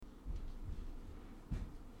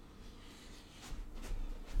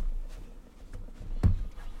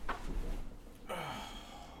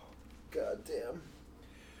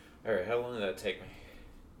take me?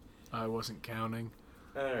 I wasn't counting.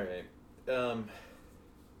 All right.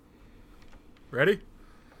 Ready?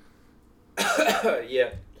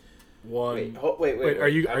 Yeah. One. Wait. Are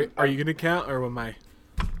you gonna count or am I?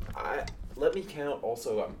 Let me count.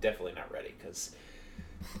 Also, I'm definitely not ready because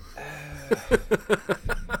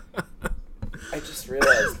I just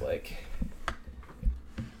realized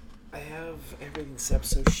I have everything set up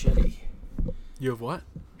so shitty. You have what?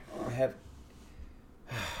 I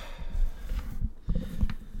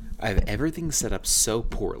have everything set up so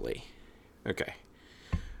poorly. Okay.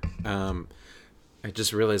 I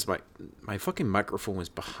just realized my fucking microphone was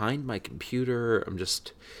behind my computer.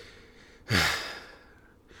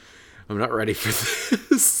 I'm not ready for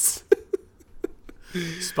this.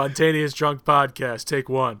 Spontaneous Drunk Podcast, take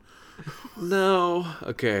one. No.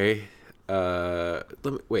 Okay. Let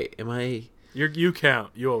me wait. Am I? You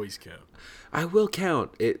count. You always count. I will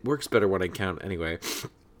count. It works better when I count anyway.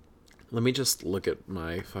 Let me just look at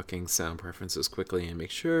my fucking sound preferences quickly and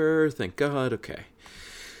make sure. Thank God. Okay.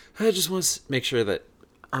 I just want to make sure that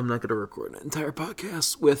I'm not going to record an entire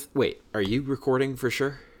podcast with... Wait, are you recording for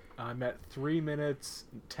sure? I'm at 3 minutes,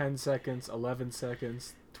 10 seconds, 11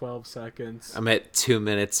 seconds, 12 seconds. I'm at 2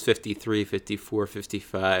 minutes, 53, 54,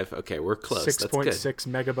 55. Okay, we're close. 6.6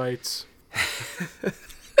 megabytes.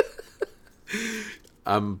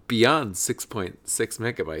 I'm beyond 6.6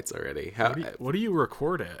 megabytes already. What do you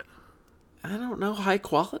record at? I don't know. High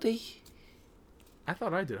quality? I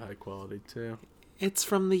thought I did high quality too. It's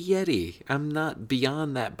from the Yeti. I'm not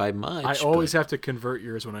beyond that by much. I always have to convert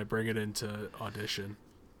yours when I bring it into Audition.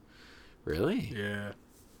 Really? Yeah.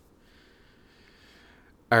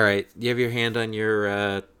 All right. You have your hand on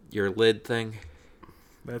your lid thing?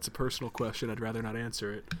 That's a personal question. I'd rather not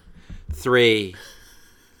answer it. 3,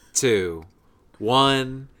 2,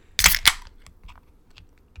 1.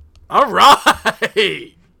 All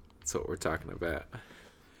right. That's what we're talking about.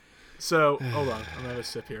 So, hold on. I'm going to have a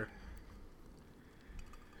sip here.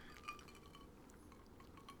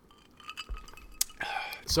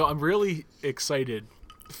 So, I'm really excited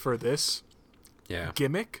for this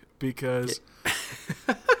gimmick because...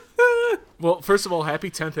 Well, first of all, happy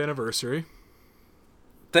 10th anniversary.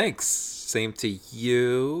 Thanks. Same to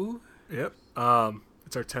you. Yep.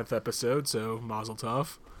 It's our 10th episode, so mazel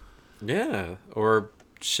tov. Yeah. Or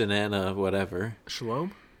Shanana, whatever.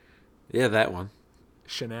 Shalom? Yeah, that one.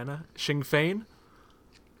 Shanana? Xing Fein?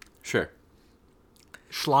 Sure.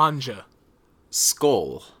 Schlanja.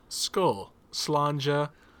 Skull. Skull. Slanja.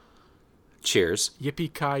 Cheers.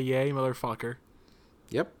 Yippee-ki-yay, motherfucker.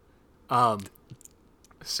 Yep.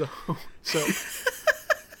 So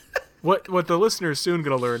what the listener is soon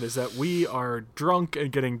going to learn is that we are drunk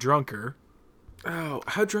and getting drunker. Oh,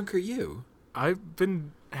 how drunk are you? I've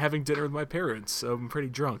been having dinner with my parents, so I'm pretty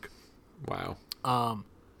drunk. Wow.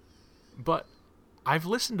 But I've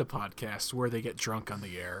listened to podcasts where they get drunk on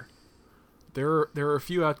the air. There are a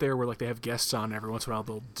few out there where they have guests on, and every once in a while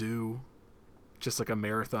they'll do just a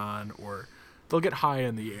marathon, or they'll get high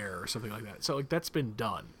on the air or something like that. So that's been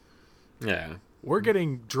done. Yeah. We're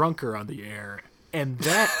getting drunker on the air, and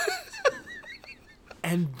that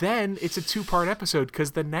and then it's a 2-part episode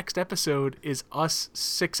because the next episode is us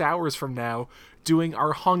 6 hours from now doing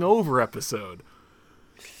our hungover episode.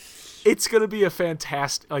 It's going to be a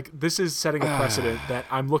fantastic... this is setting a precedent that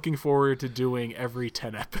I'm looking forward to doing every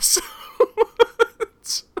 10 episodes.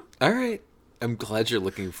 All right. I'm glad you're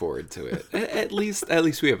looking forward to it. At least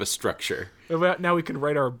we have a structure. Now we can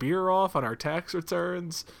write our beer off on our tax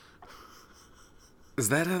returns. Is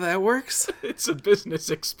that how that works? It's a business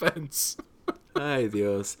expense. Ay,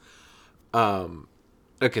 Dios.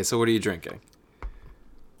 Okay, so what are you drinking?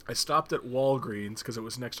 I stopped at Walgreens because it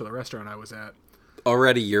was next to the restaurant I was at.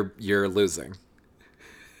 Already you're losing.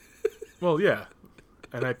 Well, yeah.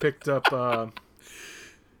 And I picked up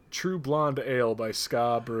True Blonde Ale by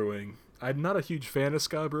Ska Brewing. I'm not a huge fan of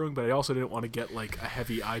Ska Brewing, but I also didn't want to get a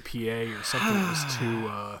heavy IPA or something that was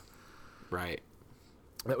too... right.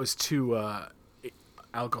 That was too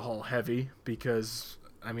alcohol heavy because,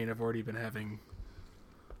 I've already been having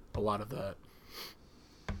a lot of that.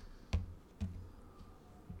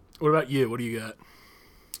 What about you? What do you got?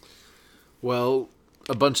 Well,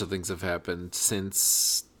 a bunch of things have happened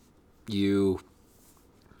since you...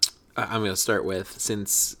 I'm going to start with,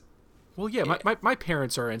 since... Well, yeah, my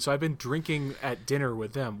parents are in, so I've been drinking at dinner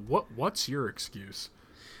with them. What's your excuse?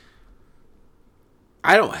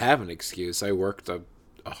 I don't have an excuse. I worked a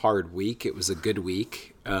hard week. It was a good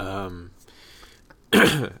week. I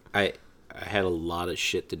had a lot of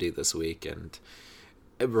shit to do this week, and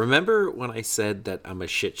remember when I said that I'm a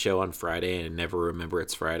shit show on Friday and I never remember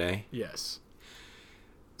it's Friday? Yes.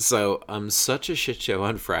 So I'm such a shit show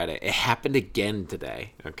on Friday. It happened again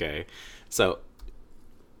today. Okay. So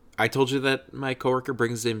I told you that my coworker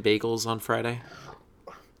brings in bagels on Friday.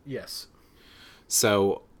 Yes.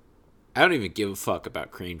 So I don't even give a fuck about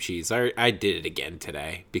cream cheese. I did it again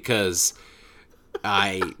today because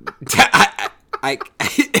I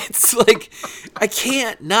it's like I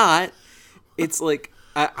can't not. It's like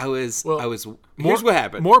I was here's what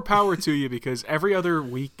happened. More power to you, because every other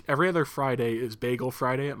Friday is Bagel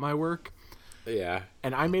Friday at my work. Yeah.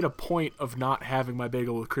 And I made a point of not having my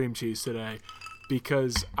bagel with cream cheese today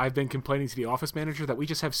because I've been complaining to the office manager that we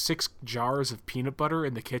just have 6 jars of peanut butter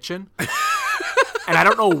in the kitchen. And I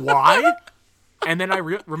don't know why. And then I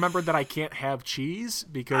remembered that I can't have cheese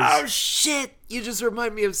because... Oh, shit! You just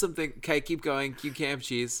remind me of something. Okay, keep going. You can't have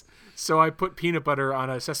cheese. So I put peanut butter on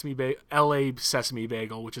a LA sesame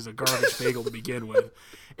bagel, which is a garbage bagel to begin with.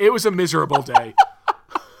 It was a miserable day.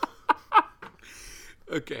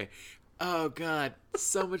 Okay. Oh, God.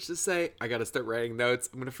 So much to say. I gotta start writing notes.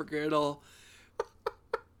 I'm gonna forget it all.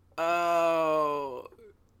 Oh.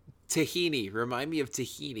 Tahini. Remind me of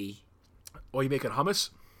tahini. Oh, you making hummus?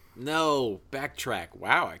 No. Backtrack.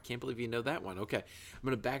 Wow, I can't believe you know that one. Okay. I'm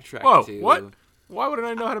gonna backtrack Whoa, to... what? Why wouldn't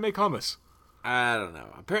I know how to make hummus? I don't know.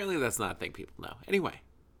 Apparently that's not a thing people know. Anyway.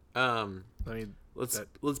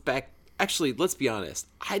 Let's back... Actually, let's be honest.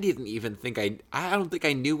 I didn't even think I don't think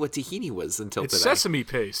I knew what tahini was until it's today. Sesame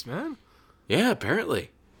paste, man. Yeah,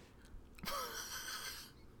 apparently.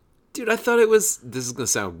 Dude, I thought it was... This is going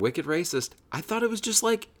to sound wicked racist. I thought it was just,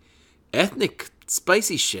 like, ethnic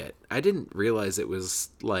spicy shit. I didn't realize it was,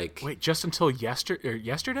 like... Wait, just until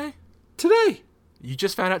yesterday? Today. You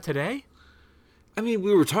just found out today? I mean,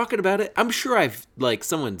 we were talking about it. I'm sure I've, like,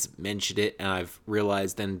 someone's mentioned it, and I've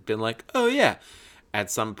realized and been like, oh, yeah. At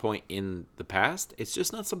some point in the past. It's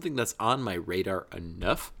just not something that's on my radar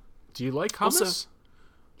enough. Do you like hummus? Also,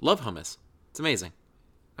 love hummus. It's amazing.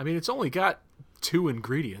 I mean, it's only got 3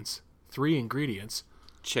 ingredients.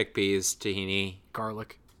 Chickpeas, tahini.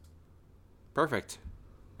 Garlic. Perfect.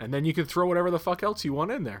 And then you can throw whatever the fuck else you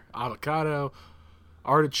want in there. Avocado,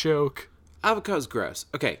 artichoke. Avocado's gross.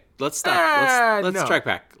 Okay, let's stop. Let's no. track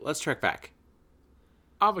back. Let's track back.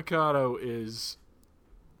 Avocado is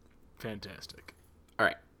fantastic. All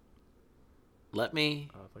right. Let me...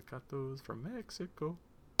 Avocados from Mexico.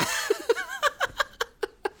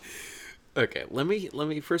 Okay, let me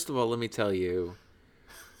first of all, let me tell you.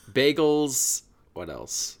 Bagels, what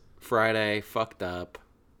else? Friday, fucked up.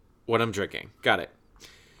 What I'm drinking. Got it.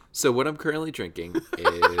 So what I'm currently drinking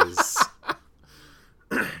is...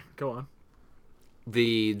 Go on.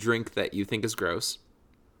 The drink that you think is gross.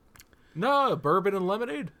 No, bourbon and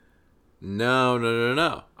lemonade.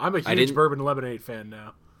 No. I'm a huge bourbon and lemonade fan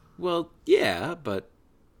now. Well, yeah, but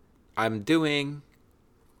I'm doing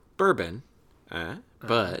bourbon,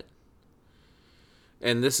 but...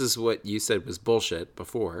 And this is what you said was bullshit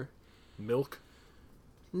before. Milk?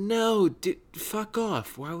 No, dude, fuck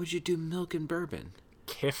off. Why would you do milk and bourbon?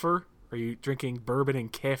 Kefir? Are you drinking bourbon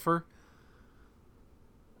and kefir?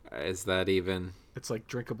 Is that even... It's like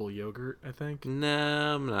drinkable yogurt, I think.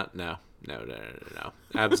 No, I'm not. No.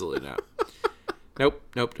 Absolutely not. Nope.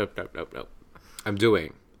 I'm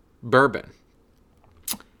doing bourbon,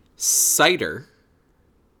 cider,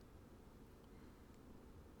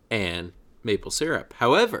 and maple syrup.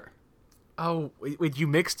 However... Oh, wait, you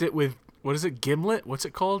mixed it with... What is it? Gimlet? What's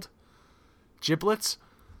it called? Giblets?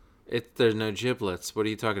 There's no giblets. What are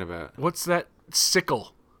you talking about? What's that?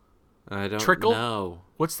 Sickle. I don't Trickle? know.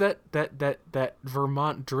 What's that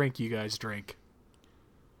Vermont drink you guys drink?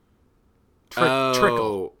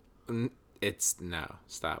 Trickle. No,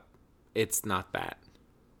 stop. It's not that.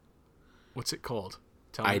 What's it called?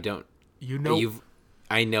 Tell me. I don't. You know.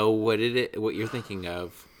 I know what what you're thinking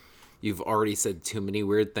of. You've already said too many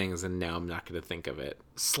weird things, and now I'm not going to think of it.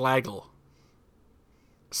 Slaggle.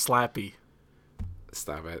 Slappy.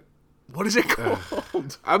 Stop it. What is it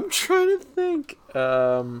called? I'm trying to think.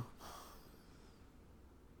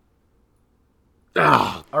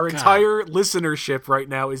 Our entire listenership right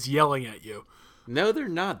now is yelling at you. No, they're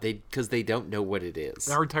not. Because they don't know what it is.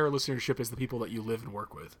 Our entire listenership is the people that you live and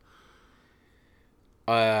work with.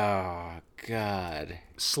 Oh, God.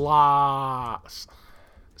 Slapple?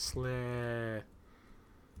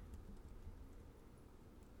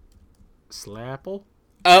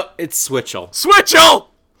 Oh, it's Switchel. Switchel!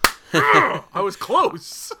 I was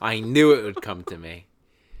close. I knew it would come to me.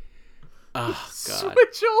 Oh, God.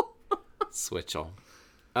 Switchel.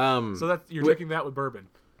 So that you're drinking that with bourbon?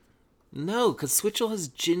 No, because Switchel has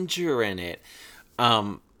ginger in it.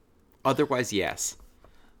 Otherwise, yes.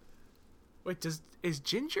 Wait, is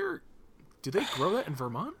ginger... Do they grow that in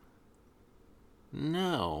Vermont?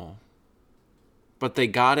 No. But they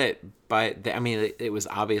got it by... I mean, it was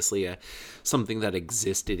obviously something that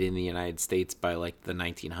existed in the United States by, like, the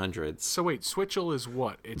 1900s. So wait, Switchel is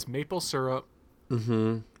what? It's maple syrup.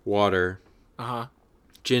 Water. Uh-huh.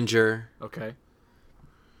 Ginger. Okay.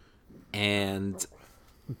 And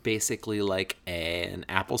basically, like, an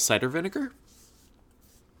apple cider vinegar.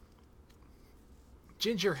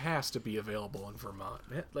 Ginger has to be available in Vermont.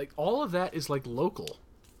 Like, all of that is, like, local.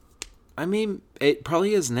 I mean, it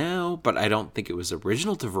probably is now, but I don't think it was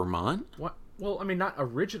original to Vermont. What? Well, I mean, not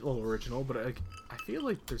original, but I feel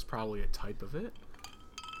like there's probably a type of it.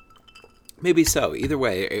 Maybe so. Either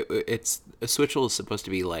way, it's a Switchel is supposed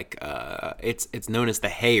to be like it's known as the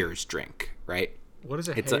hayer's drink, right? What does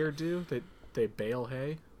a hayer do? They bale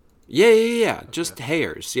hay? Yeah. Okay. Just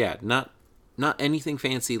hayers. Yeah, not anything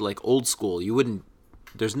fancy like old school. You wouldn't.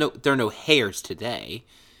 There are no hayers today.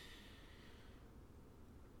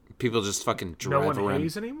 People just fucking drive around. No one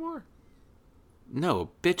hays anymore? No, a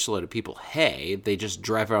bitch load of people hay. They just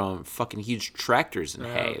drive around fucking huge tractors and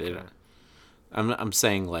hay. Okay. They don't, I'm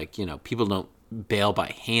saying, like, you know, people don't bale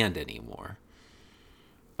by hand anymore.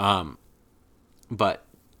 But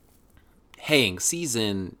haying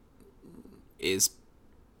season is,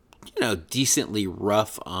 you know, decently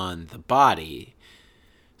rough on the body.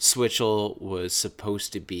 Switchel was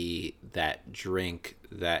supposed to be that drink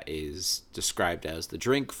that is described as the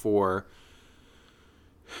drink for,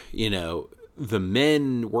 you know, the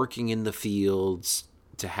men working in the fields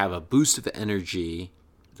to have a boost of energy.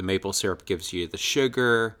 The maple syrup gives you the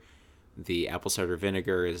sugar. The apple cider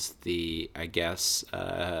vinegar is the, I guess...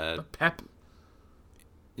 the pep?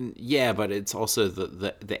 Yeah, but it's also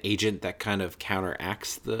the agent that kind of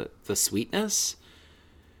counteracts the sweetness.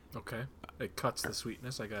 Okay. It cuts the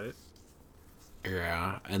sweetness. I got it.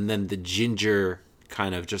 Yeah, and then the ginger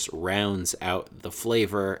kind of just rounds out the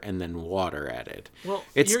flavor, and then water added. Well,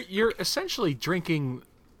 you're essentially drinking...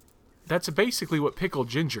 That's basically what pickled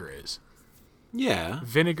ginger is. Yeah.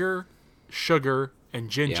 Vinegar, sugar, and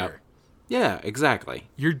ginger. Yep. Yeah, exactly.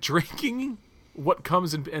 You're drinking what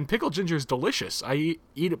comes in... And pickled ginger is delicious. I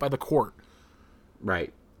eat it by the quart.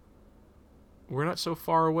 Right. We're not so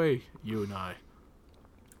far away, you and I.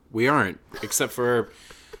 We aren't, except for...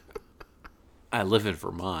 I live in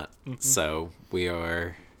Vermont, so we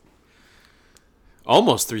are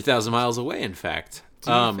almost 3,000 miles away, in fact.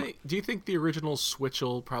 Do you think the original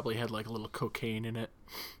Switchel probably had, like, a little cocaine in it?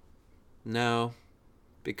 No,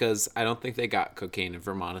 because I don't think they got cocaine in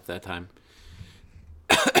Vermont at that time.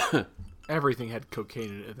 Everything had cocaine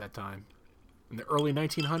in it at that time. In the early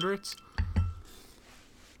 1900s?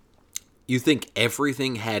 You think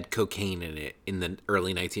everything had cocaine in it in the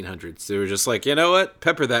early 1900s? They were just like, you know what?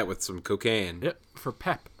 Pepper that with some cocaine. Yep, for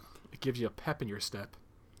pep. It gives you a pep in your step.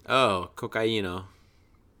 Oh, cocaino.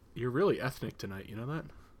 You're really ethnic tonight, you know that?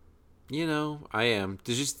 You know, I am.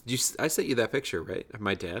 Did you? I sent you that picture, right? Of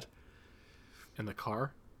my dad. In the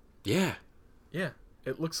car? Yeah. Yeah.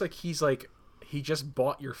 It looks like he just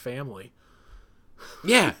bought your family.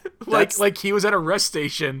 Yeah. like he was at a rest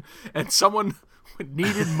station and someone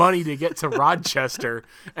needed money to get to Rochester,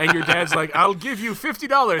 and your dad's like, I'll give you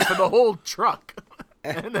 $50 for the whole truck.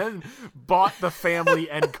 And then bought the family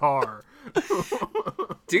and car.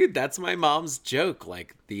 Dude, that's my mom's joke.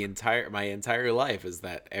 Like, my entire life is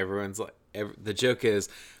that everyone's like, the joke is,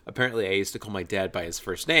 apparently I used to call my dad by his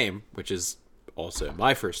first name, which is also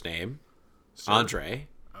my first name, Sir? Andre.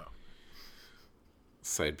 Oh.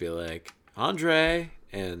 So I'd be like, Andre,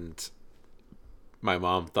 and my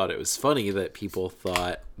mom thought it was funny that people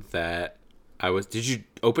thought that I was... Did you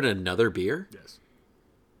open another beer? Yes.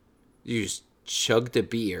 You just chugged a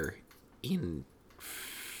beer in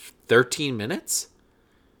 13 minutes?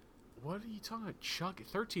 What are you talking about? Chug?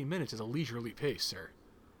 13 minutes is a leisurely pace, sir.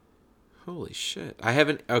 Holy shit. I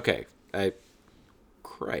haven't... Okay.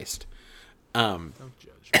 Christ. Don't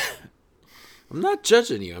judge. I'm not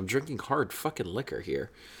judging you. I'm drinking hard fucking liquor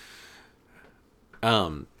here.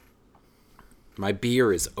 My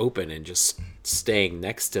beer is open and just staying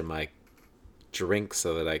next to my drink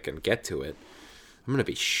so that I can get to it. I'm going to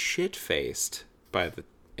be shit-faced by the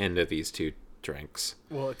end of these two drinks.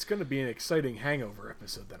 Well, it's going to be an exciting hangover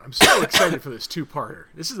episode then. I'm so excited for this two-parter.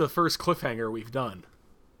 This is the first cliffhanger we've done.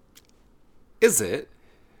 Is it?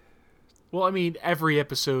 Well, I mean, every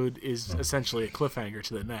episode is essentially a cliffhanger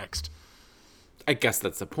to the next. I guess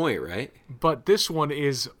that's the point, right? But this one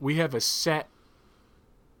is, we have a set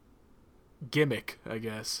gimmick, I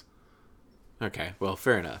guess. Okay, well,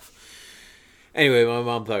 fair enough. Anyway, my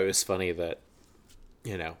mom thought it was funny that,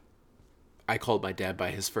 you know, I called my dad by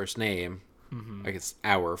his first name, I guess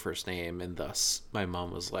our first name, and thus my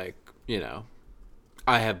mom was like, you know,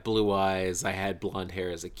 I have blue eyes. I had blonde hair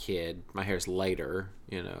as a kid. My hair's lighter,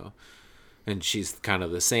 you know. And she's kind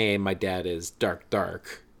of the same. My dad is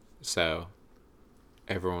dark. So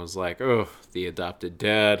everyone was like, oh, the adopted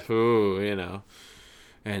dad. Ooh, you know.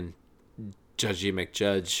 And Judgy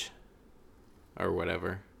McJudge. Or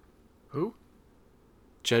whatever. Who?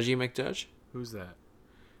 Judgy McJudge? Who's that?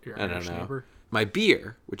 Your I don't Irish know. neighbor? My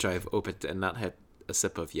beer, which I've opened and not had a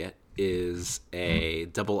sip of yet, is a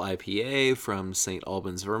double IPA from St.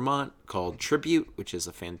 Albans, Vermont, called Tribute, which is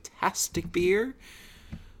a fantastic beer.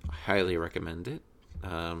 I highly recommend it.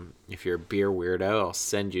 If you're a beer weirdo, I'll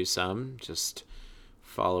send you some. Just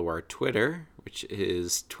follow our Twitter, which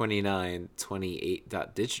is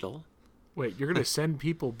 2928.digital. Wait, you're going to send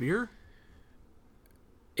people beer?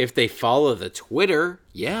 If they follow the Twitter,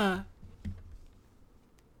 yeah.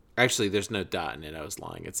 Actually, there's no dot in it. I was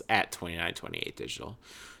lying. It's at 2928digital.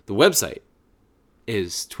 The website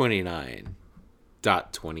is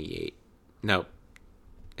 29.28. No,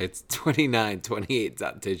 it's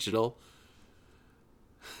 2928.digital.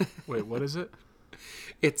 Wait, what is it?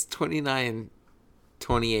 It's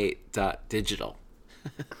 2928.digital.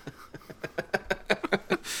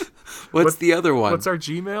 What's the other one? What's our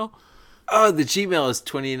Gmail? Oh, the Gmail is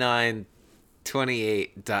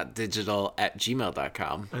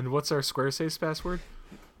 2928.digital@gmail.com. And what's our Squarespace password?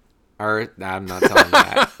 I'm not telling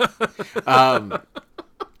that.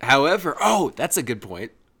 However, that's a good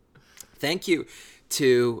point. Thank you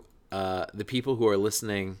to the people who are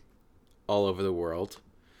listening all over the world.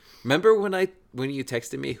 Remember when you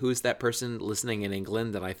texted me, who's that person listening in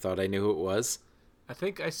England, and I thought I knew who it was? I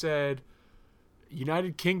think I said,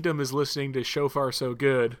 United Kingdom is listening to Shofar So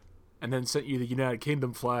Good, and then sent you the United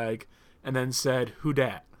Kingdom flag, and then said, who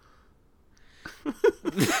dat?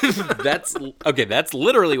 That's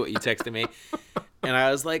literally what you texted me. And I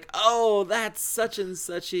was like, oh, that's such and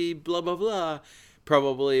suchy blah blah blah,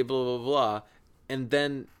 probably blah blah blah. And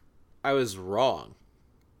then I was wrong.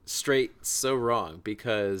 Straight so wrong,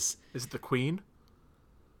 because Is it the Queen?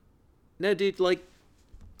 no, dude, like,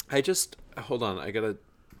 I just hold on, I gotta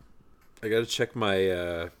check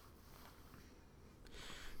my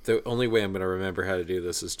the only way I'm gonna remember how to do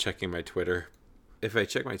this is checking my Twitter. If I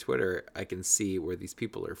check my Twitter, I can see where these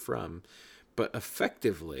people are from. But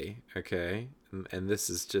effectively, okay, and this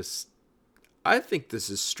is just, I think this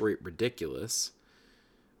is straight ridiculous.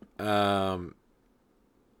 The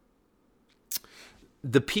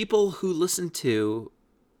people who listened to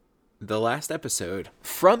the last episode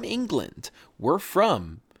from England were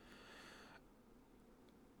from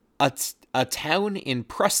a town in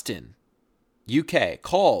Preston, UK,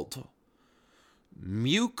 called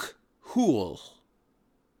Muchhoole.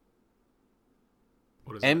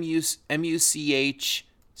 What is that? Much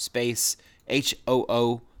space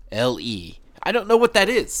Hoole. I don't know what that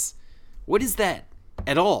is. What is that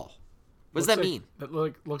at all? What does that mean? That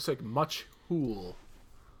looks like much hool.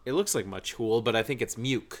 It looks like much hool, but I think it's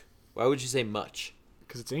muke. Why would you say much?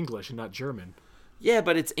 Because it's English and not German. Yeah,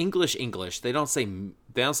 but it's English. They don't say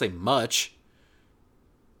much.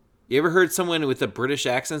 You ever heard someone with a British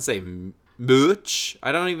accent say much?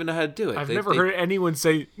 I don't even know how to do it. I've never heard anyone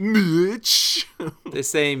say much. They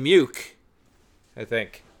say muke, I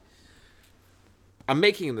think. I'm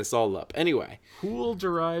making this all up. Anyway. Hool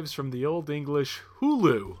derives from the Old English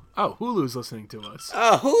Hulu. Oh, Hulu's listening to us.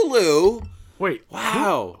 Hulu? Wait.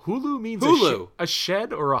 Wow. Hulu means Hulu. a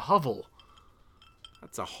shed or a hovel.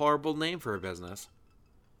 That's a horrible name for a business.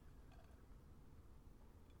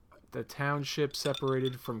 The township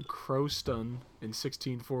separated from Crowston in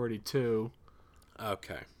 1642.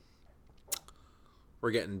 Okay.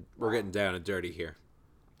 We're getting down and dirty here.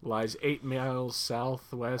 Lies 8 miles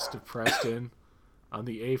southwest of Preston on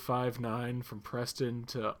the A59 from Preston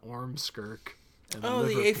to Ormskirk. And Oh,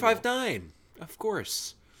 Liverpool. the A59. Of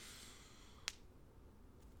course.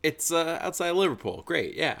 It's outside Liverpool.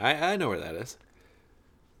 Great. Yeah, I know where that is.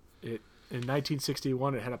 In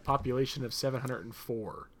 1961, it had a population of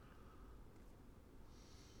 704.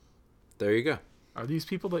 There you go. Are these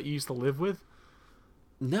people that you used to live with?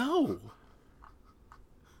 No.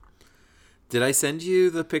 Did I send you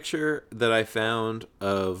the picture that I found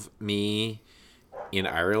of me in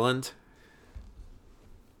Ireland?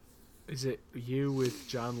 Is it you with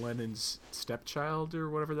John Lennon's stepchild or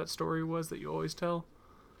whatever that story was that you always tell?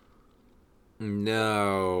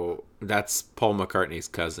 No, that's Paul McCartney's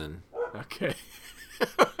cousin. Okay.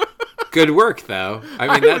 Good work, though.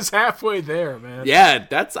 I mean, I was halfway there, man. Yeah,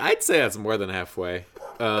 I'd say that's more than halfway.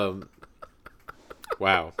 Wow,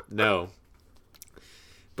 no.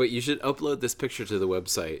 But you should upload this picture to the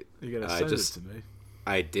website. You gotta send it to me.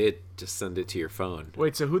 I did just send it to your phone.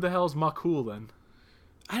 Wait, so who the hell's Muchhoole then?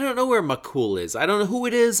 I don't know where McCool is. I don't know who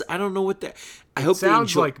it is. I don't know what that. I hope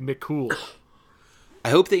Sounds they enjoy. like McCool. I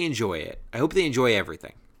hope they enjoy it. I hope they enjoy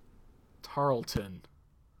everything. Tarleton.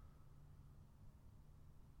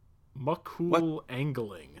 McCool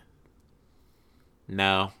Angling.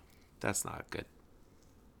 No, that's not good.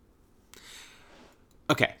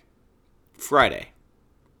 Okay. Friday.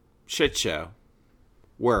 Shit show.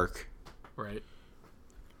 Work. Right.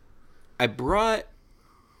 I brought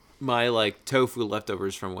my tofu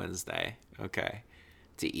leftovers from Wednesday, okay,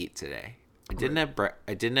 to eat today. I didn't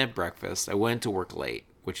have breakfast. I went to work late,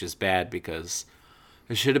 which is bad because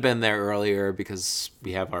I should have been there earlier because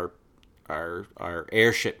we have our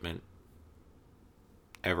air shipment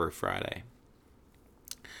every Friday.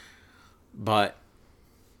 But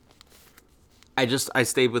I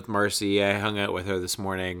stayed with Marcy. I hung out with her this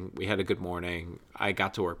morning. We had a good morning. I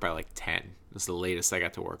got to work by 10. This is the latest I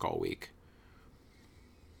got to work all week.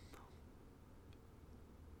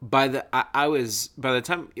 By the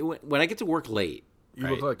time when I get to work late, you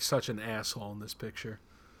look like such an asshole in this picture.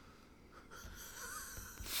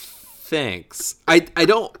 Thanks. I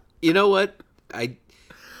don't. You know what? I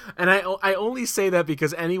only say that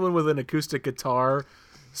because anyone with an acoustic guitar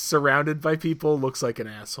surrounded by people looks like an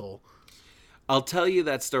asshole. I'll tell you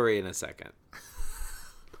that story in a second.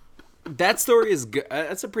 That story is good.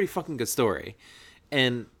 That's a pretty fucking good story.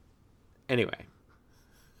 And anyway,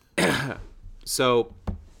 so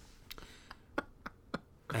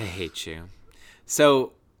I hate you.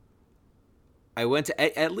 So I went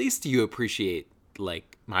to. At least you appreciate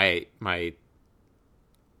my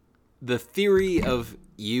the theory of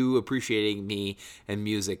you appreciating me and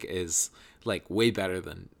music is way better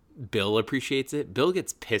than Bill appreciates it. Bill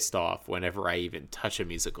gets pissed off whenever I even touch a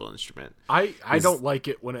musical instrument. I don't like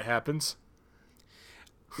it when it happens.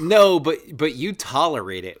 No, but you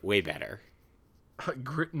tolerate it way better.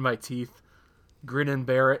 Gritting my teeth, grin and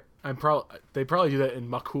bear it. They probably do that in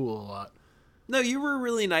McCool a lot. No, you were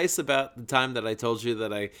really nice about the time that I told you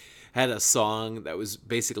that I had a song that was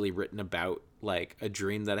basically written about a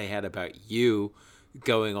dream that I had about you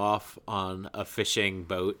going off on a fishing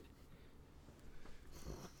boat.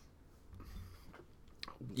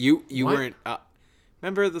 You what? weren't.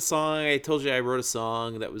 Remember the song I told you I wrote a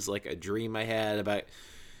song that was a dream I had about.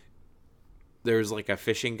 There was a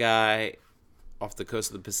fishing guy off the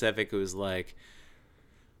coast of the Pacific who was like,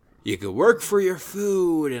 you could work for your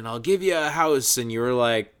food and I'll give you a house. And you were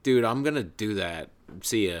like, dude, I'm going to do that.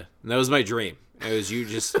 See ya. And that was my dream. It was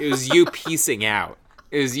you piecing out.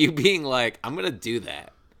 It was you being like, I'm going to do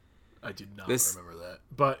that. I did not remember that,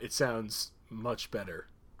 but it sounds much better.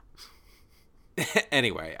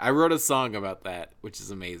 Anyway, I wrote a song about that, which is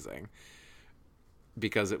amazing.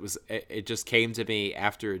 Because it just came to me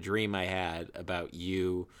after a dream I had about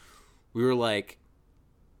you. We were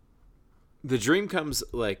the dream comes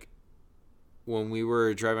when we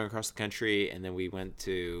were driving across the country and then we went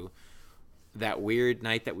to that weird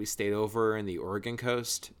night that we stayed over in the Oregon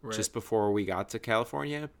coast just before we got to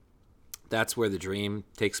California. That's where the dream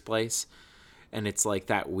takes place. And it's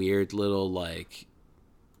that weird little I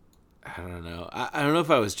don't know. I don't know if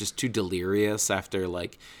I was just too delirious after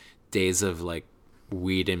days of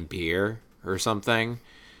weed and beer or something,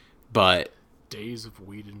 but days of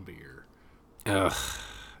weed and beer. Ugh.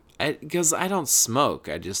 Because I don't smoke.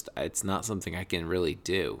 It's not something I can really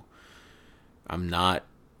do. I'm not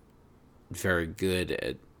very good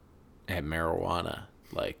at marijuana.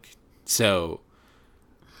 So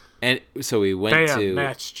we went to.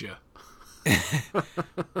 Matched you.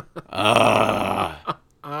 All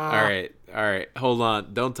right. Hold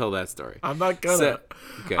on. Don't tell that story. I'm not gonna.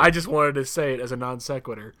 I just wanted to say it as a non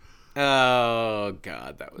sequitur. Oh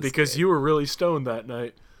God, that was because good. You were really stoned that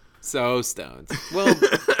night. So stoned.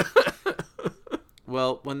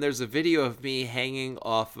 Well, when there's a video of me hanging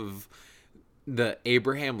off of the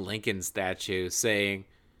Abraham Lincoln statue saying,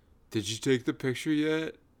 "Did you take the picture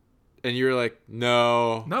yet?" And you're like,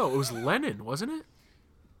 "No." No, it was Lenin, wasn't it?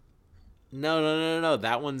 No.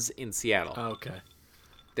 That one's in Seattle. Oh, okay.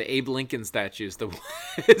 The Abe Lincoln statue is the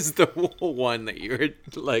one that you're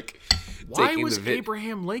Why was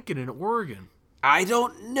Abraham Lincoln in Oregon? I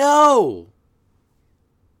don't know.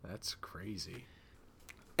 That's crazy.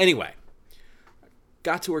 Anyway,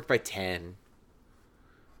 got to work by 10.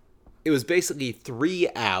 It was basically 3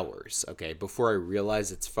 hours, okay, before I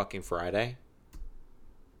realized it's fucking Friday.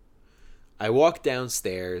 I walked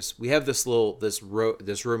downstairs. We have this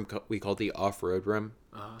room we call the off-road room.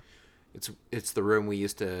 Uh-huh. It's the room we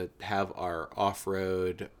used to have our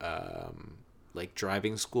off-road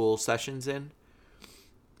driving school sessions in.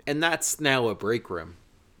 And that's now a break room.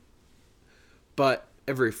 But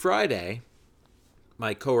every Friday,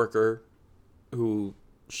 my coworker, who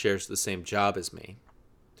shares the same job as me,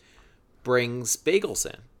 brings bagels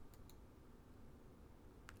in.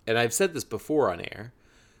 And I've said this before on air,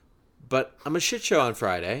 but I'm a shit show on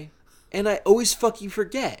Friday, and I always fucking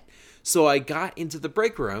forget. So I got into the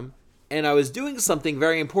break room, and I was doing something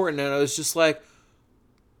very important, and I was just like,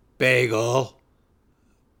 bagel.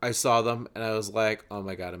 I saw them, and I was like, oh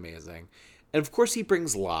my god, amazing. And of course he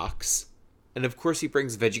brings lox, and of course he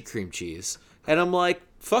brings veggie cream cheese. And I'm like,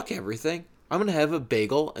 fuck everything. I'm going to have a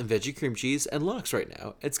bagel and veggie cream cheese and lox right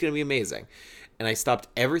now. It's going to be amazing. And I stopped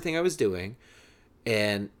everything I was doing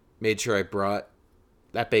and made sure I brought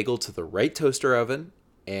that bagel to the right toaster oven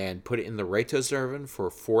and put it in the right toaster oven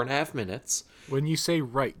for 4.5 minutes. When you say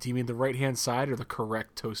right, do you mean the right-hand side or the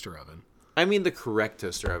correct toaster oven? I mean the correct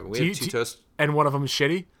toaster oven. We have two toast. And one of them is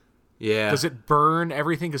shitty? Yeah. Does it burn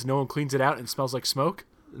everything because no one cleans it out and it smells like smoke?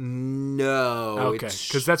 No. Okay,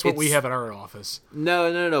 because that's what we have at our office.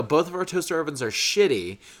 No. Both of our toaster ovens are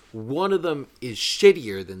shitty. One of them is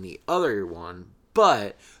shittier than the other one,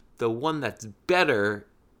 but the one that's better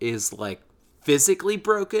is like physically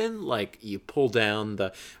broken. Like you pull down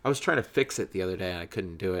I was trying to fix it the other day and I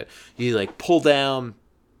couldn't do it. You like pull down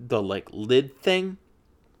the like lid thing.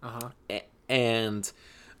 And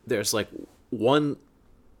there's like one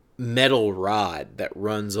metal rod that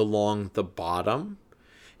runs along the bottom.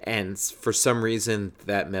 And for some reason,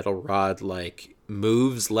 that metal rod, like,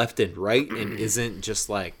 moves left and right and isn't just,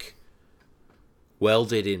 like,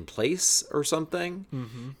 welded in place or something.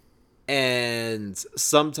 Mm-hmm. And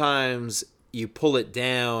sometimes you pull it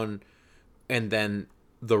down and then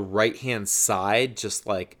the right-hand side just,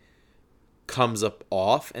 like, comes up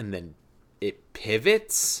off and then it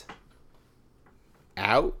pivots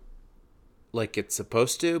out like it's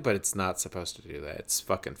supposed to, but it's not supposed to do that. It's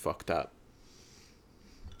fucking fucked up.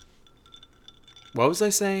 What was I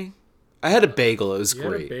saying? I had a bagel. It was great.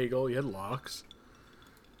 You had a bagel. You had lox.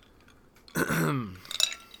 I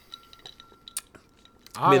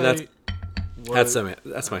mean,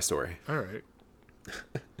 that's my story. All right.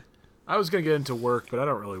 I was gonna get into work, but I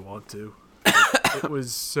don't really want to.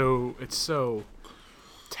 It's so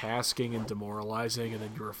tasking and demoralizing, and then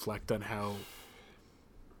you reflect on how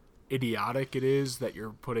idiotic it is that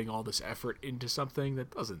you're putting all this effort into something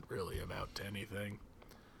that doesn't really amount to anything.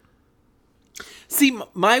 See,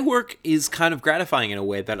 my work is kind of gratifying in a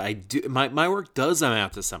way that I do. My work does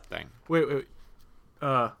amount to something. Wait.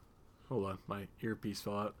 Hold on. My earpiece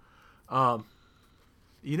fell out.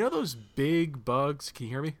 You know those big bugs? Can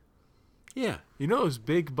you hear me? Yeah. You know those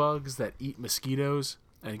big bugs that eat mosquitoes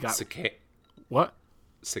and got what?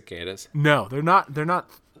 Cicadas? No, they're not. They're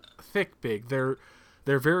not thick big. They're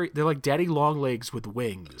like daddy long legs with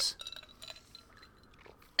wings.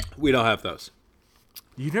 We don't have those.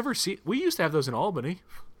 You never see? We used to have those in Albany.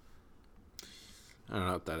 I don't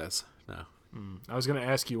know what that is. No. I was going to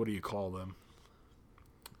ask you, what do you call them?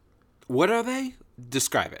 What are they?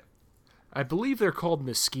 Describe it. I believe they're called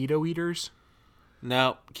mosquito eaters.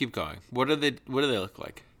 No, keep going. What do they look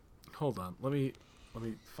like? Hold on. Let me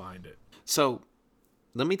find it. So,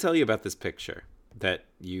 let me tell you about this picture that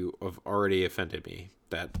you have already offended me.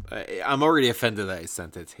 That I'm already offended that I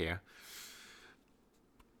sent it here.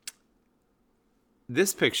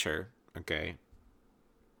 This picture, okay,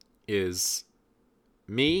 is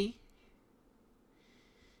me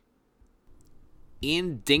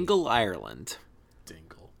in Dingle, Ireland.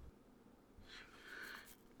 Dingle.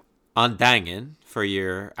 On Dangan, for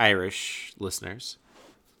your Irish listeners.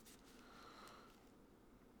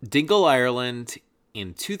 Dingle, Ireland,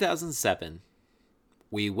 in 2007,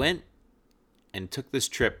 we went and took this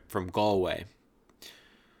trip from Galway.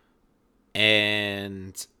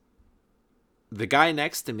 And the guy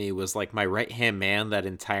next to me was like my right-hand man that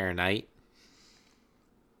entire night.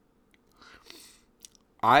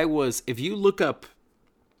 If you look up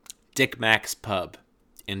Dick Mac's Pub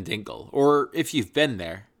in Dingle, or if you've been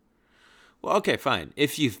there, well, okay, fine.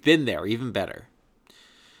 If you've been there, even better.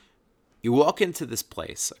 You walk into this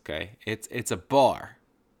place, okay? It's a bar.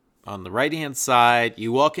 On the right-hand side,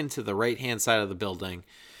 you walk into the right-hand side of the building.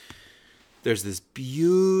 There's this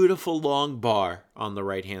beautiful long bar on the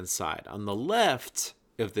right-hand side. On the left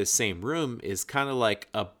of this same room is kind of like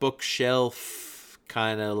a bookshelf,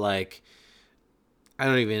 kind of like, I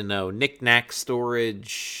don't even know, knick-knack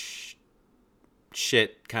storage,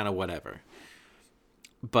 shit, kind of whatever.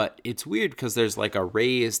 But it's weird because there's like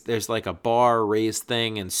a bar raised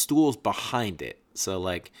thing and stools behind it. So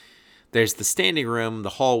like, there's the standing room, the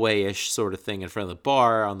hallway-ish sort of thing in front of the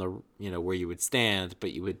bar on the, where you would stand,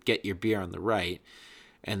 but you would get your beer on the right.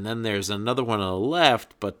 And then there's another one on the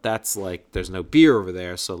left, but that's like, there's no beer over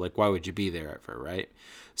there. So like, why would you be there ever, right?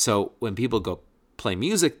 So when people go play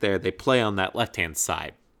music there, they play on that left-hand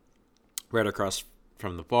side right across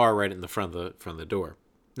from the bar, right in the front of the door.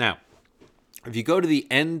 Now, if you go to the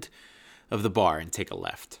end of the bar and take a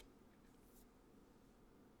left,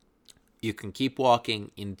 you can keep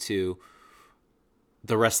walking into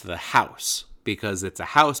the rest of the house, because it's a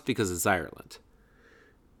house, because it's Ireland.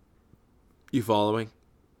 You following?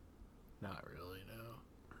 Not really,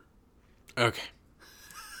 no. Okay.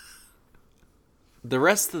 The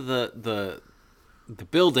rest of the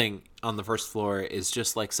building on the first floor is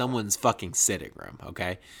just like someone's fucking sitting room,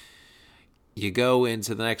 okay? You go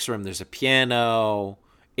into the next room, there's a piano.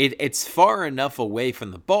 It's far enough away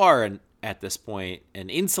from the bar and at this point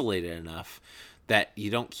and insulated enough that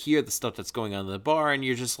you don't hear the stuff that's going on in the bar, and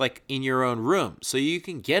you're just like in your own room. So you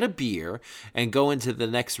can get a beer and go into the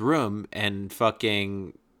next room and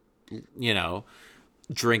fucking,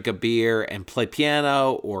 drink a beer and play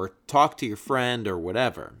piano or talk to your friend or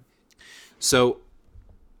whatever. So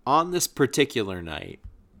on this particular night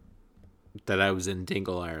that I was in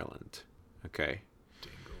Dingle, Ireland, okay,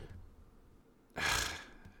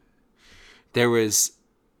 there was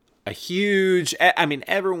a huge,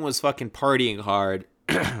 everyone was fucking partying hard.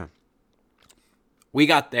 We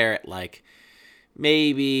got there at like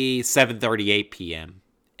maybe 7:38 p.m.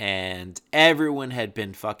 and everyone had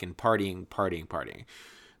been fucking partying.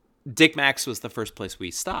 Dick Mac's was the first place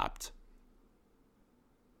we stopped.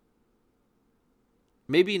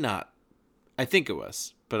 Maybe not. I think it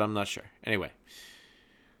was, but I'm not sure. Anyway,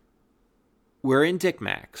 we're in Dick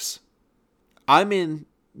Mac's. I'm in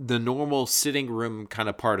the normal sitting room kind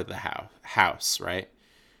of part of the house, right?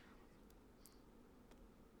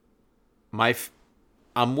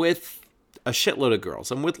 I'm with a shitload of girls.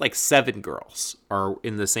 I'm with like 7 girls are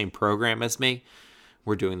in the same program as me.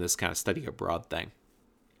 We're doing this kind of study abroad thing.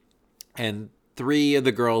 And 3 of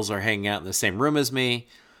the girls are hanging out in the same room as me.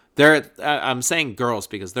 I'm saying girls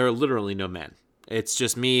because there are literally no men. It's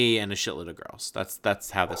just me and a shitload of girls.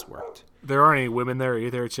 That's how this worked. There aren't any women there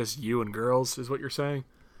either. It's just you and girls, is what you're saying?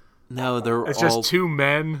 No, it's just 2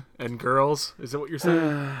 men and girls. Is that what you're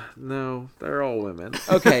saying? No, they're all women.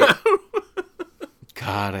 Okay.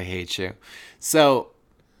 God, I hate you. So,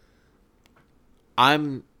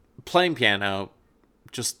 I'm playing piano,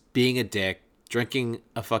 just being a dick, drinking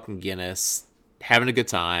a fucking Guinness, having a good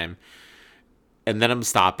time, and then I'm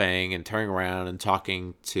stopping and turning around and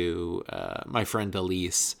talking to my friend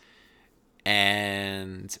Elise,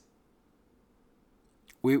 and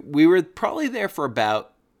we were probably there for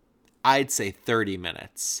about, I'd say 30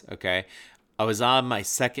 minutes, okay? I was on my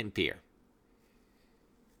second beer.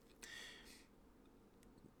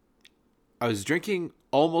 I was drinking,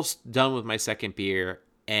 almost done with my second beer,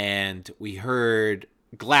 and we heard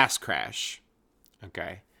glass crash,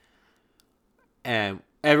 okay? And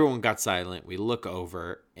everyone got silent. We look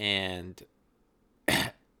over, and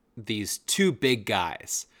these 2 big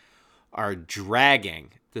guys are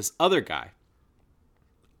dragging this other guy.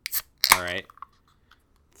 All right.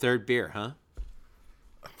 3rd beer, huh?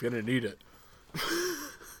 I'm gonna need it.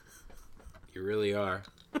 You really are.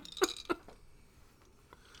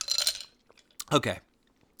 Okay.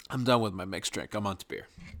 I'm done with my mixed drink. I'm on to beer.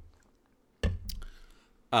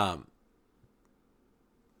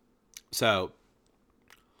 So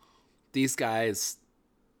these guys,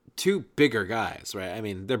 2 bigger guys, right? I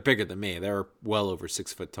mean, they're bigger than me. They're well over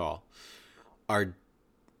 6 foot tall. Are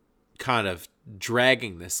kind of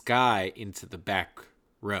dragging this guy into the back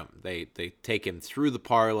room. They take him through the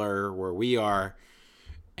parlor where we are,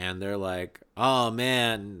 and they're like, "Oh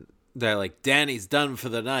man," they're like, "Danny's done for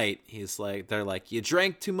the night." They're like, "You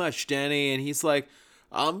drank too much, Danny," and he's like,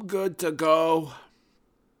 "I'm good to go."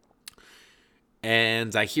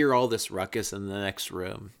 And I hear all this ruckus in the next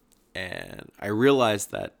room, and I realize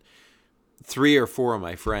that 3 or 4 of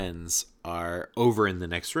my friends are over in the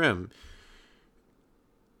next room.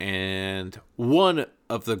 And one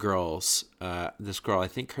of the girls, this girl, I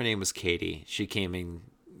think her name was Katie, she came and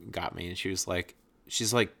got me, and she's like,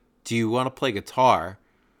 "Do you want to play guitar?"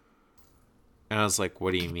 And I was like,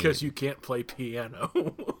 "What do you mean?" Because you can't play piano.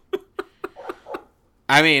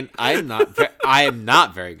 I mean, I am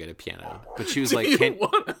not very good at piano. But she was like, "Do you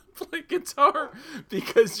want to play guitar?"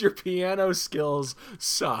 Because your piano skills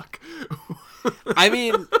suck. I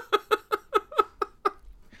mean,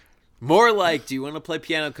 more like, "Do you want to play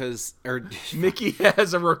piano?" Or Mickey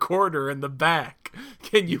has a recorder in the back.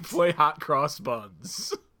 Can you play Hot Cross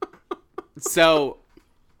Buns? So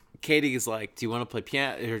Katie is like, "Do you want to play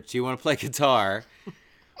piano, or do you want to play guitar?"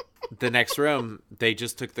 The next room, they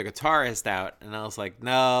just took the guitarist out, and I was like,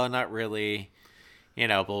 "No, not really,"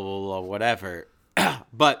 blah blah blah, whatever.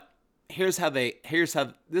 But here's how this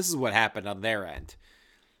is what happened on their end.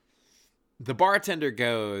 the bartender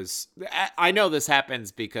goes, I know this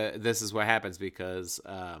happens because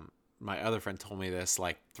my other friend told me this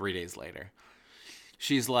like 3 days later.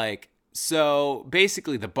 She's like, so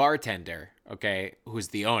basically the bartender, okay, who's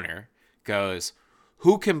the owner, goes,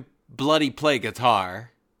 who can bloody play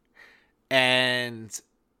guitar? And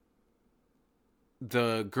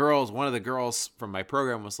one of the girls from my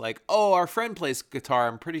program was like, oh, our friend plays guitar,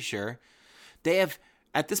 I'm pretty sure.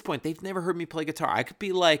 At this point, they've never heard me play guitar. I could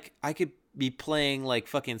be playing like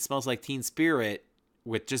fucking Smells Like Teen Spirit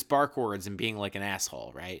with just bar chords and being like an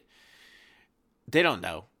asshole, right? They don't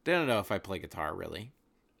know. They don't know if I play guitar, really.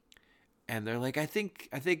 And they're like, I think,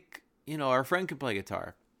 our friend can play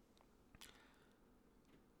guitar.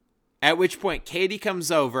 At which point, Katie comes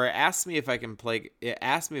over, asks me if I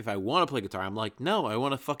want to play guitar. I'm like, no, I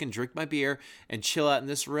want to fucking drink my beer and chill out in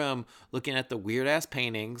this room looking at the weird-ass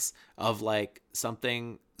paintings of, like,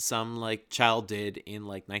 something some, like, child did in,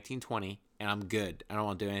 like, 1920, and I'm good. I don't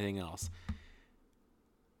want to do anything else.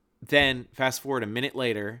 Then, fast forward a minute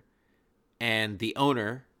later, and the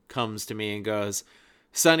owner comes to me and goes,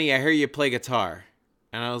 Sonny, I hear you play guitar.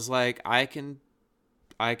 And I was like, I can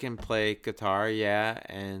play guitar, yeah.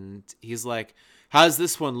 And he's like, how's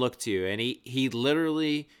this one look to you? And he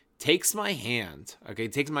literally takes my hand, okay,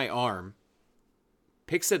 takes my arm,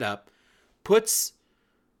 picks it up, puts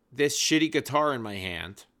this shitty guitar in my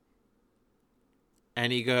hand,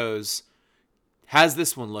 and he goes, how's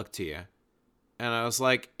this one look to you? And I was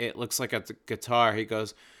like, it looks like a guitar. He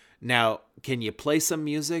goes, now, can you play some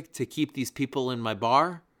music to keep these people in my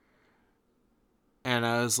bar? And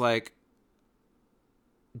I was like,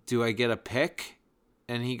 do I get a pick?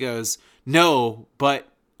 And he goes, no, but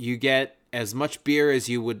you get as much beer as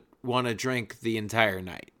you would want to drink the entire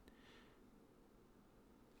night.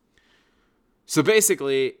 So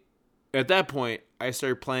basically, at that point, I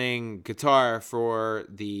started playing guitar for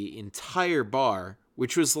the entire bar,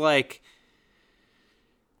 which was like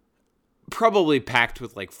probably packed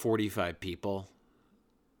with like 45 people.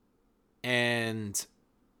 And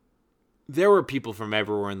there were people from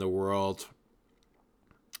everywhere in the world.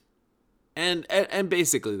 And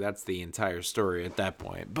basically that's the entire story at that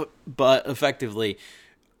point. But effectively,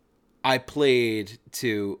 I played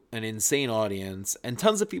to an insane audience and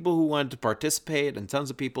tons of people who wanted to participate and tons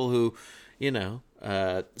of people who,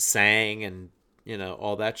 sang and,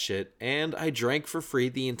 all that shit. And I drank for free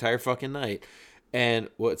the entire fucking night. And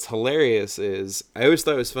what's hilarious is I always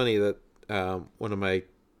thought it was funny that one of my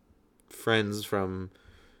friends from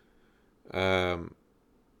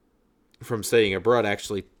studying abroad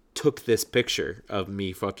actually took this picture of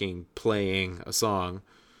me fucking playing a song,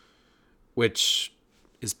 which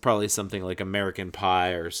is probably something like American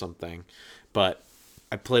Pie or something. But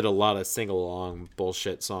I played a lot of sing-along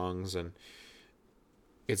bullshit songs, and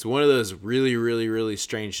it's one of those really, really, really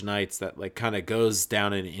strange nights that like kind of goes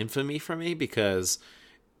down in infamy for me because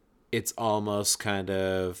it's almost kind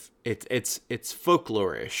of it's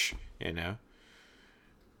folklore-ish,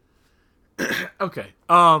 Okay.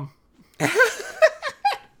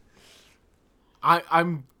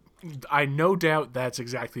 I no doubt that's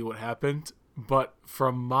exactly what happened, but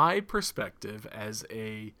from my perspective as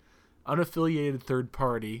a unaffiliated third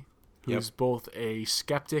party who's both a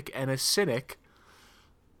skeptic and a cynic,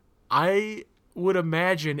 I would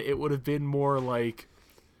imagine it would have been more like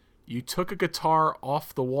you took a guitar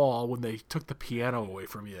off the wall when they took the piano away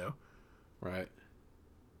from you. Right.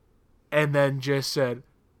 And then just said,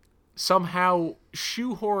 somehow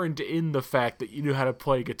shoehorned in the fact that you knew how to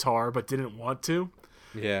play guitar but didn't want to.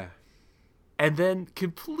 Yeah. And then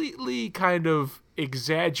completely kind of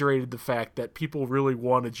exaggerated the fact that people really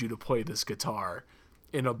wanted you to play this guitar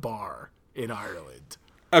in a bar in Ireland.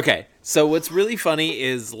 Okay, so what's really funny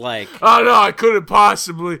is like... Oh no, I couldn't play.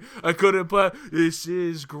 This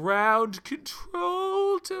is ground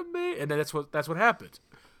control to me. And then that's what happened.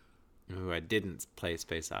 Ooh, I didn't play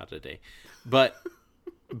Space Oddity. But...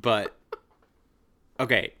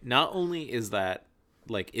 okay, not only is that,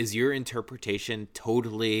 like, is your interpretation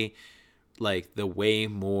totally, like, the way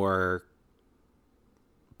more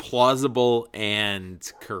plausible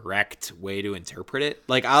and correct way to interpret it?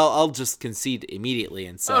 Like, I'll just concede immediately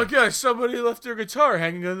and say... Okay, somebody left their guitar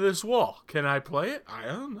hanging on this wall. Can I play it? I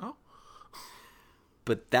don't know.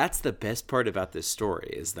 But that's the best part about this story,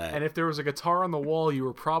 is that... And if there was a guitar on the wall, you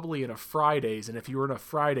were probably in a Fridays, and if you were in a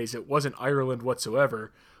Fridays, it wasn't Ireland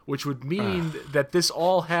whatsoever, which would mean that this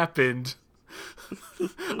all happened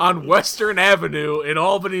on Western Avenue in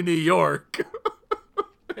Albany, New York.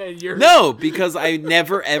 No, because I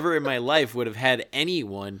never ever in my life would have had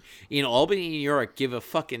anyone in Albany, New York give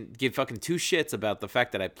fucking two shits about the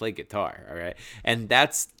fact that I play guitar, all right? And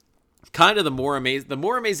that's kind of the more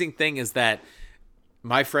amazing thing is that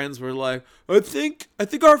my friends were like, I think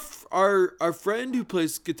our friend who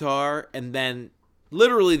plays guitar, and then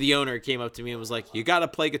literally the owner came up to me and was like, you got to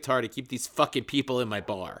play guitar to keep these fucking people in my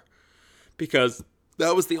bar, because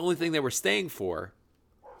that was the only thing they were staying for.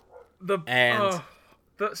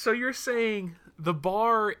 So you're saying the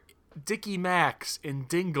bar Dickie Max in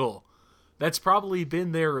Dingle, that's probably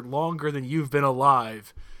been there longer than you've been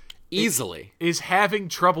alive, easily is having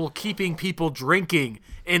trouble keeping people drinking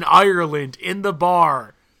in Ireland in the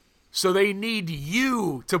bar. So they need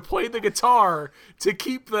you to play the guitar to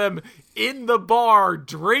keep them in the bar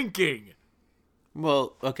drinking.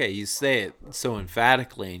 Well, okay, you say it so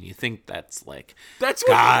emphatically, and you think that's like... That's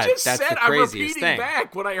what you just said. I'm repeating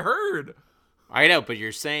back what I heard. I know, but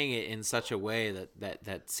you're saying it in such a way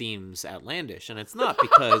that seems outlandish, and it's not,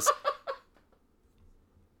 because...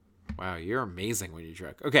 Wow, you're amazing when you're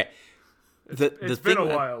drunk. Okay. It's been a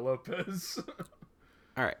while, Lopez.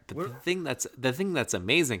 All right, but the thing that's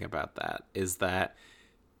amazing about that is that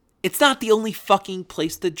it's not the only fucking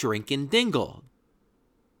place to drink in Dingle.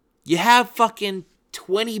 You have fucking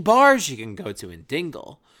 20 bars you can go to in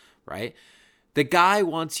Dingle, right? The guy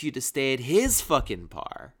wants you to stay at his fucking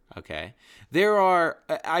bar, okay?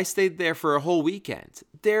 I stayed there for a whole weekend.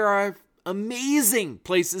 There are amazing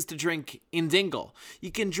places to drink in Dingle.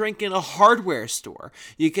 You can drink in a hardware store.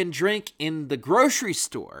 You can drink in the grocery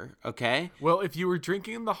store, okay? Well, if you were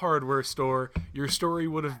drinking in the hardware store, your story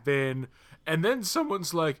would have been, and then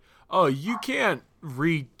someone's like, oh, you can't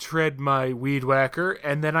retread my weed whacker,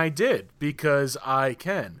 and then I did, because I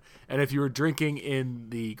can. And if you were drinking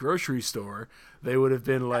in the grocery store, they would have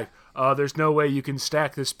been like, oh, there's no way you can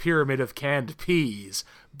stack this pyramid of canned peas.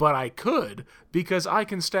 But I could, because I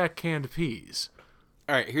can stack canned peas.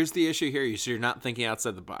 All right, here's the issue here. So you're not thinking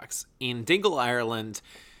outside the box. In Dingle, Ireland,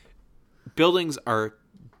 buildings are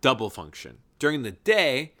double function. During the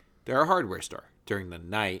day, they're a hardware store. During the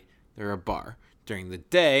night, they're a bar. During the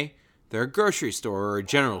day, they're a grocery store or a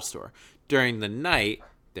general store. During the night,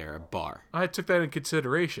 they're a bar. I took that in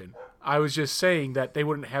consideration. I was just saying that they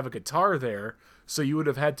wouldn't have a guitar there, so you would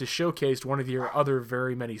have had to showcase one of your other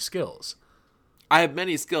very many skills. I have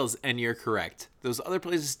many skills, and you're correct. Those other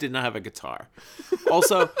places did not have a guitar.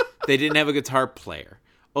 Also, they didn't have a guitar player.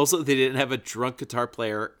 Also, they didn't have a drunk guitar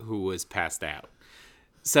player who was passed out.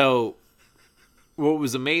 So, what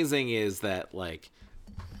was amazing is that, like,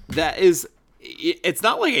 it's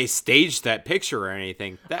not like I staged that picture or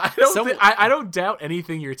anything. I don't doubt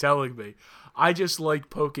anything you're telling me. I just like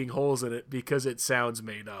poking holes in it because it sounds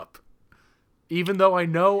made up. Even though I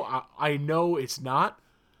know it's not.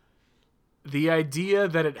 The idea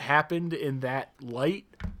that it happened in that light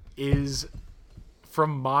is,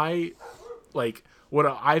 from my, like, what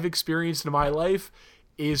I've experienced in my life,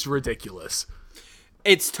 is ridiculous.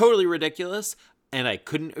 It's totally ridiculous, and I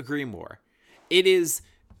couldn't agree more. It is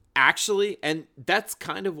actually, and that's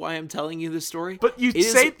kind of why I'm telling you this story. But you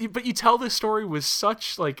tell this story with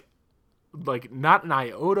such, like not an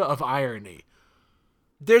iota of irony.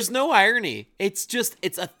 There's no irony. It's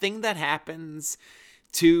a thing that happens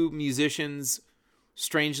to musicians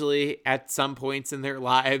strangely at some points in their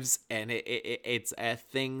lives, and it's a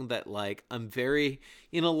thing that, like,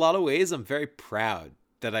 in a lot of ways I'm very proud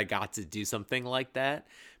that I got to do something like that,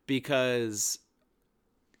 because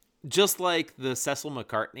just like the Cecil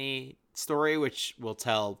McCartney story, which we'll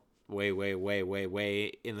tell way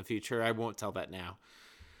in the future, I won't tell that now,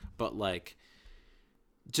 but, like,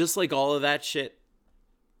 just like all of that shit,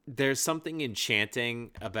 there's something enchanting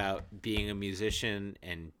about being a musician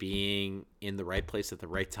and being in the right place at the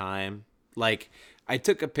right time. Like, I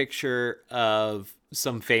took a picture of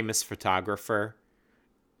some famous photographer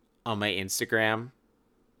on my Instagram,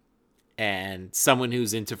 and someone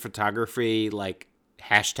who's into photography, like,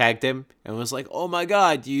 hashtagged him and was like, oh my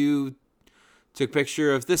God, you took a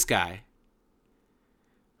picture of this guy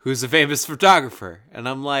who's a famous photographer. And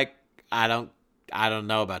I'm like, I don't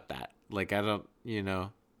know about that. Like, I don't,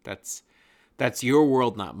 that's your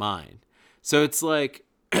world, not mine. So it's like,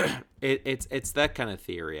 it's that kind of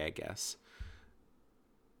theory, I guess.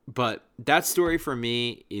 But that story for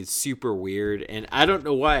me is super weird, and I don't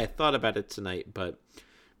know why I thought about it tonight, but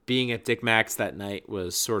being at Dick Max that night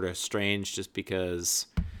was sort of strange, just because,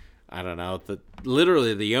 I don't know,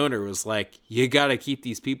 literally the owner was like, you gotta keep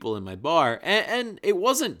these people in my bar, and it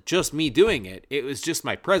wasn't just me doing it, it was just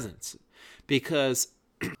my presence, because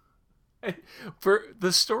for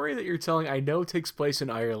the story that you're telling, I know takes place in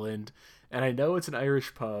Ireland, and I know it's an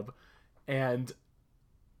Irish pub, and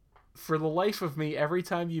for the life of me, every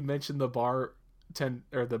time you mention the bar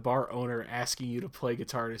owner asking you to play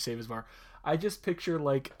guitar to save his bar, I just picture,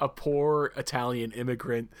 like, a poor Italian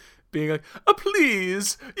immigrant being like, "Oh,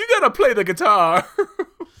 please, you gotta play the guitar."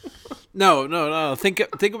 No. Think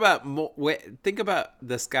about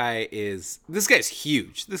this guy this guy's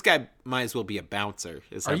huge. This guy might as well be a bouncer.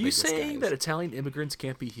 Are you saying that Italian immigrants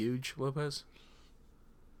can't be huge, Lopez?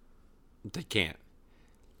 They can't.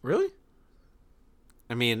 Really?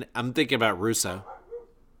 I mean, I'm thinking about Russo.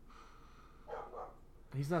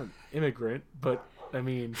 He's not an immigrant, but I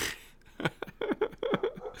mean,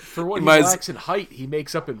 for what he lacks in height, he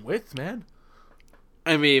makes up in width, man.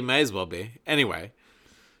 I mean, might as well be. Anyway,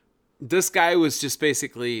 this guy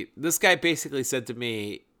basically said to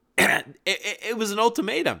me, it was an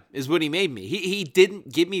ultimatum, is what he made me. He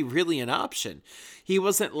didn't give me really an option. He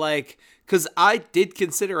wasn't like, because I did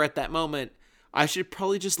consider at that moment, I should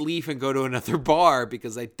probably just leave and go to another bar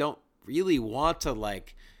because I don't really want to,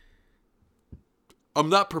 like, I'm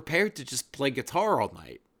not prepared to just play guitar all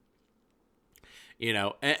night. You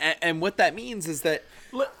know, and what that means is that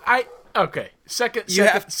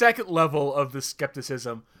second level of the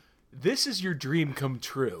skepticism. This is your dream come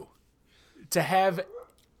true. To have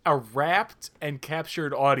a wrapped and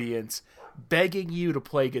captured audience begging you to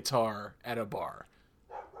play guitar at a bar.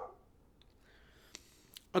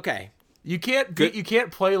 Okay. You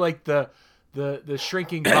can't play like the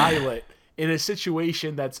shrinking violet in a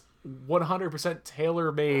situation that's 100%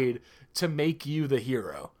 tailor-made to make you the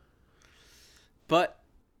hero. But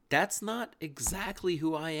that's not exactly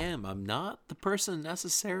who I am. I'm not the person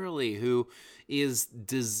necessarily who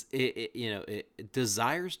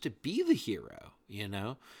desires to be the hero, you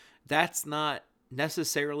know? That's not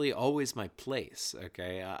necessarily always my place,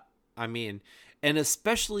 okay? I mean, and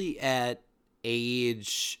especially at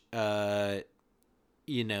age 20,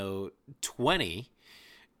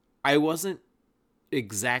 I wasn't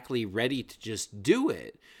exactly ready to just do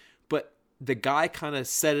it, but the guy kind of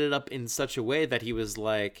set it up in such a way that he was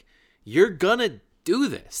like, you're gonna do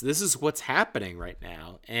this is what's happening right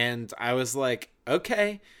now. And I was like,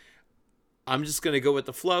 okay, I'm just gonna go with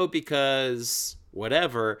the flow because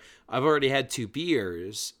whatever, I've already had 2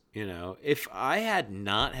 beers. You know, if I had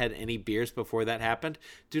not had any beers before that happened,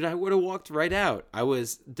 dude, I would have walked right out.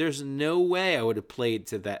 There's no way I would have played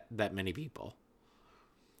to that many people.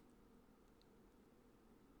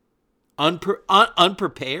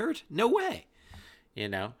 Unprepared? No way. You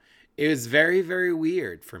know, it was very, very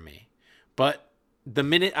weird for me. But the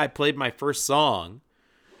minute I played my first song,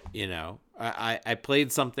 you know, I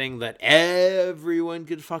played something that everyone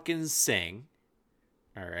could fucking sing.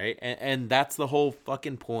 All right. And that's the whole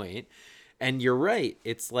fucking point. And you're right.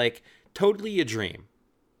 It's like totally a dream.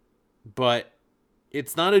 But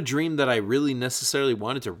it's not a dream that I really necessarily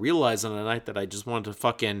wanted to realize on a night that I just wanted to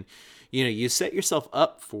fucking, you know, you set yourself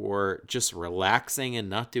up for just relaxing and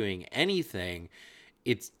not doing anything.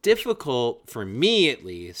 It's difficult, for me at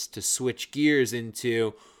least, to switch gears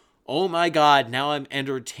into, oh my God, now I'm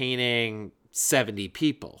entertaining 70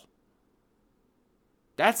 people.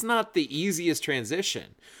 That's not the easiest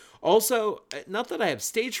transition. Also, not that I have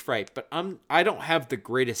stage fright, but I don't have the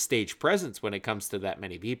greatest stage presence when it comes to that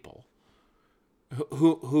many people.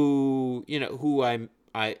 Who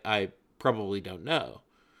I probably don't know.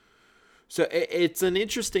 So it's an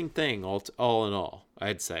interesting thing, all in all,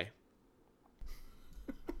 I'd say.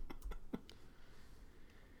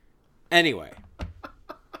 Anyway.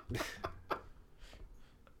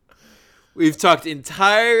 We've talked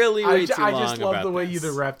entirely way too long about this. I just love the way you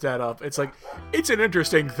wrap that up. It's like, it's an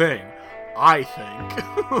interesting thing, I think.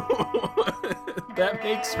 That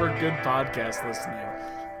makes for good podcast listening.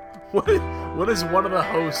 What does one of the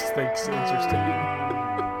hosts thinks interesting?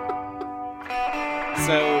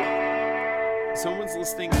 So, someone's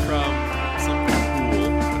listening from some pool,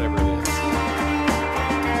 whatever it is.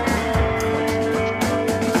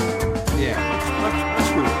 Yeah, much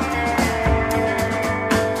cooler.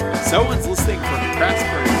 Someone's listening from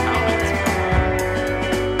Craftsbury Commons.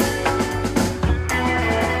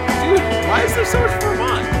 Dude, why is there so much more